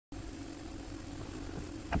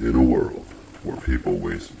In a world where people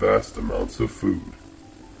waste vast amounts of food,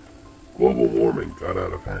 global warming got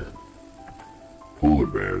out of hand. Polar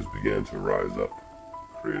bears began to rise up,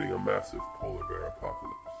 creating a massive polar bear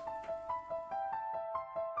apocalypse.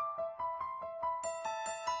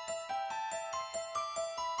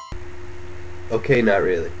 Okay, not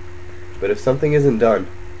really. But if something isn't done,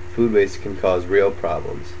 food waste can cause real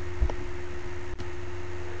problems.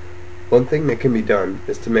 One thing that can be done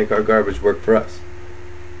is to make our garbage work for us.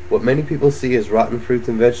 What many people see as rotten fruits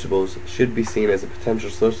and vegetables should be seen as a potential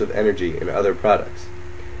source of energy in other products.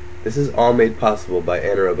 This is all made possible by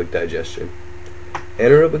anaerobic digestion.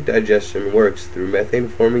 Anaerobic digestion works through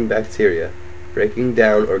methane-forming bacteria, breaking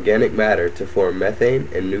down organic matter to form methane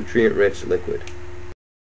and nutrient-rich liquid.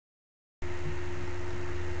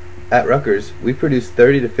 At Rutgers, we produce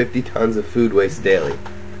 30 to 50 tons of food waste daily,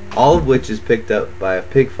 all of which is picked up by a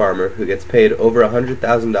pig farmer who gets paid over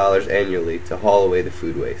 $100,000 annually to haul away the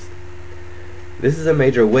food waste. This is a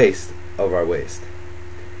major waste of our waste.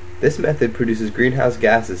 This method produces greenhouse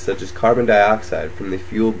gases such as carbon dioxide from the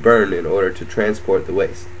fuel burned in order to transport the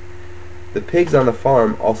waste. The pigs on the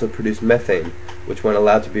farm also produce methane, which when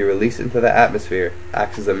allowed to be released into the atmosphere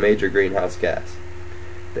acts as a major greenhouse gas.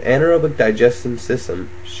 The anaerobic digestion system,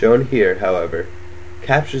 shown here, however,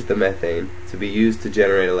 captures the methane to be used to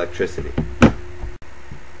generate electricity.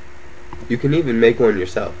 You can even make one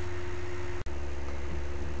yourself.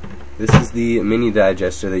 This is the mini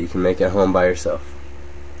digester that you can make at home by yourself.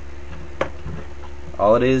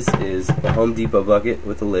 All it is a Home Depot bucket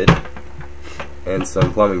with a lid and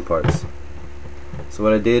some plumbing parts. So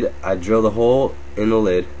what I did, I drilled a hole in the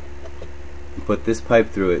lid and put this pipe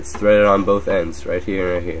through it. It's threaded on both ends, right here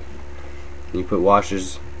and right here. And you put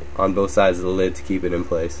washers on both sides of the lid to keep it in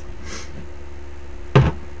place.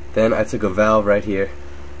 Then I took a valve right here.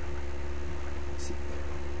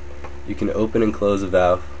 You can open and close a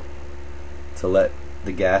valve to let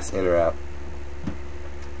the gas in or out.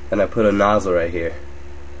 Then I put a nozzle right here.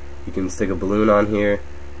 You can stick a balloon on here,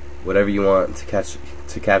 whatever you want to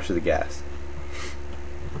capture the gas.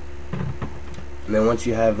 And then once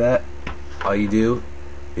you have that, all you do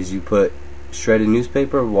is you put shredded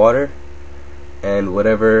newspaper, water, and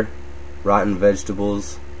whatever rotten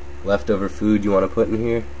vegetables, leftover food you want to put in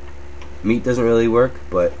here. Meat doesn't really work,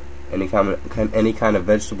 but any kind of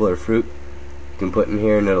vegetable or fruit you can put in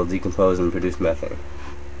here and it'll decompose and produce methane.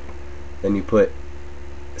 Then you put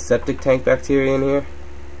septic tank bacteria in here,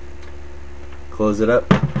 close it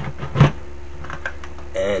up,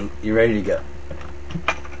 and you're ready to go.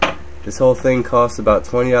 This whole thing costs about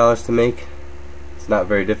 $20 to make. It's not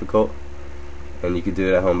very difficult, and you can do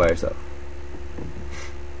it at home by yourself.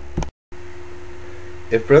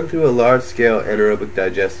 If run through a large-scale anaerobic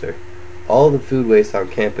digester, all the food waste on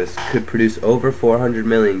campus could produce over 400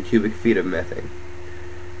 million cubic feet of methane.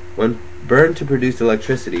 When burned to produce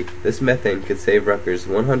electricity, this methane could save Rutgers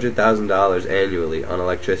 $100,000 annually on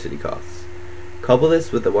electricity costs. Couple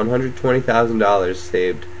this with the $120,000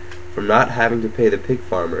 saved from not having to pay the pig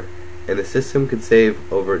farmer, and the system could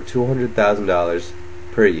save over $200,000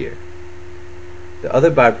 per year. The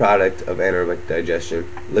other byproduct of anaerobic digestion,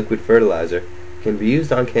 liquid fertilizer, can be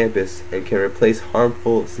used on campus and can replace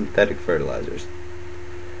harmful synthetic fertilizers.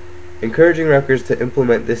 Encouraging Rutgers to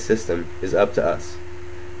implement this system is up to us.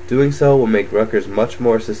 Doing so will make Rutgers much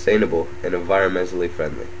more sustainable and environmentally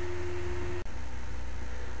friendly.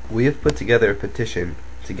 We have put together a petition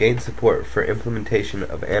to gain support for implementation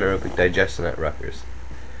of anaerobic digestion at Rutgers.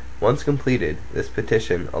 Once completed, this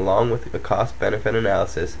petition, along with a cost-benefit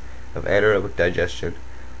analysis of anaerobic digestion,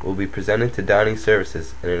 will be presented to dining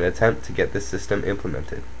services in an attempt to get this system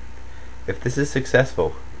implemented. If this is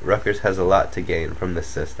successful, Rutgers has a lot to gain from this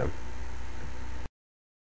system.